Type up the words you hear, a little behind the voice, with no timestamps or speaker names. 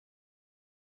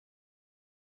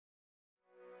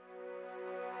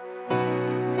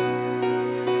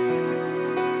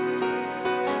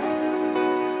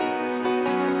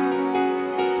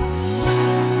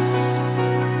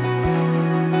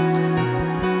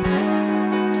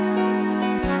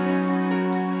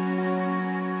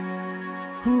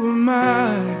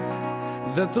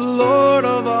that the Lord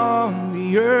of all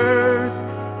the earth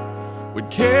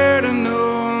would care to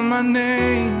know my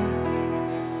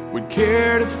name, would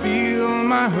care to feel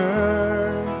my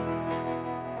hurt.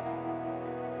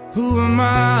 Who am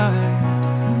I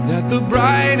that the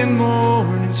bright and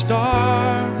morning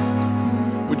star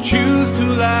would choose to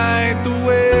light the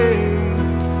way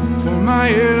for my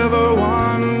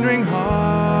ever-wandering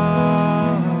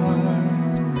heart?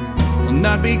 Well,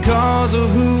 not because of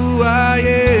who I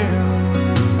am,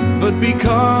 but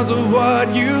because of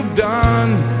what you've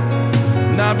done.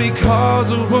 Not because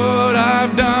of what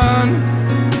I've done,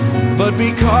 but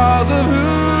because of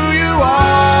who you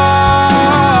are.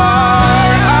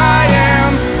 I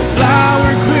am a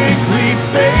flower quickly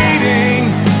fading,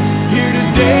 here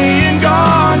today and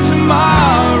gone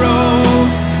tomorrow,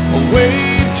 a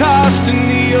wave tossed in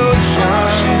the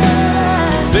ocean,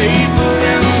 vapor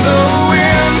in the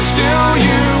wind. Still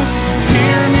you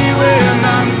hear me when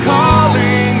I'm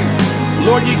calling,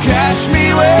 Lord, you catch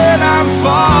me when I'm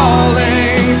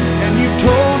falling, and you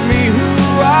told me who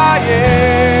I am.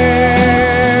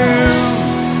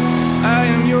 I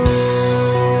am yours,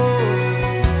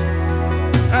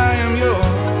 I am yours.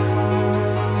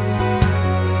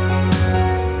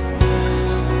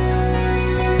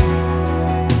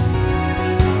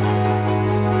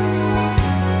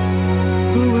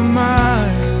 Who am I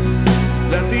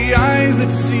that the eyes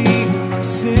that see my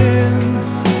sin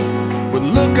would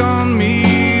look on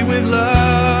me with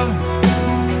love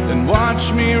and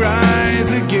watch me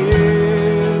rise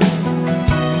again?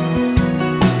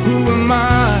 Who am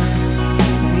I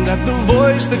that the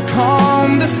voice that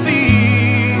calmed the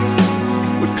sea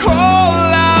would call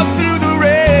out through the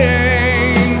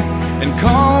rain and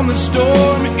calm the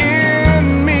storm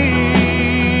in me?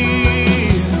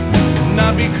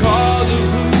 Not because of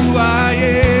who I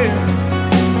am,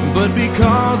 but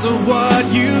because of what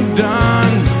you've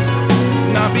done.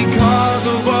 Not because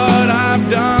of what I've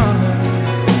done,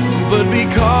 but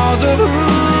because of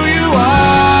who you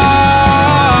are.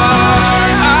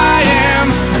 I am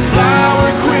a flower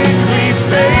quickly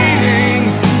fading,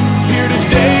 here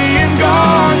today and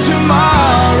gone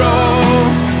tomorrow,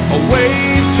 a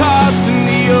wave tossed in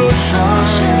the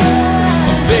ocean,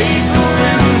 a vapor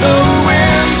in the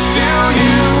wind. Still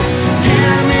you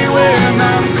hear me when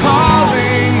I'm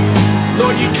calling,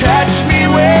 Lord, you catch me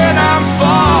when I'm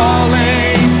falling.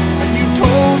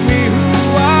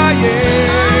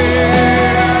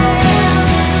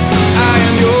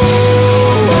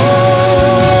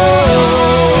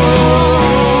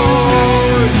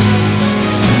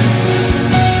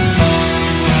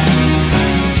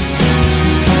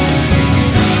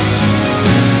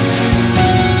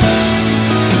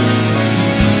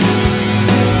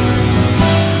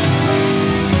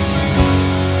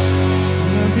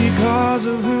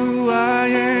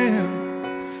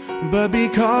 But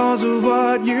because of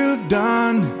what you've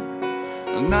done,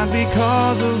 not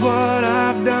because of what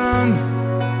I've done,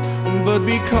 but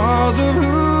because of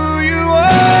who you are.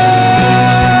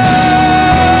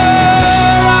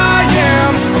 I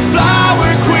am a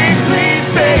flower quickly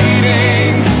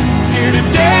fading, here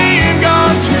today and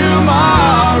gone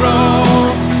tomorrow,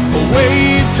 a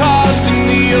wave tossed in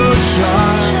the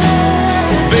ocean,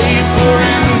 a vapor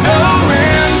in the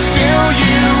wind. Still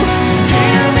you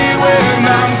hear me when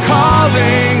I'm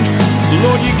calling,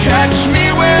 Lord, you catch me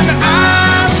when I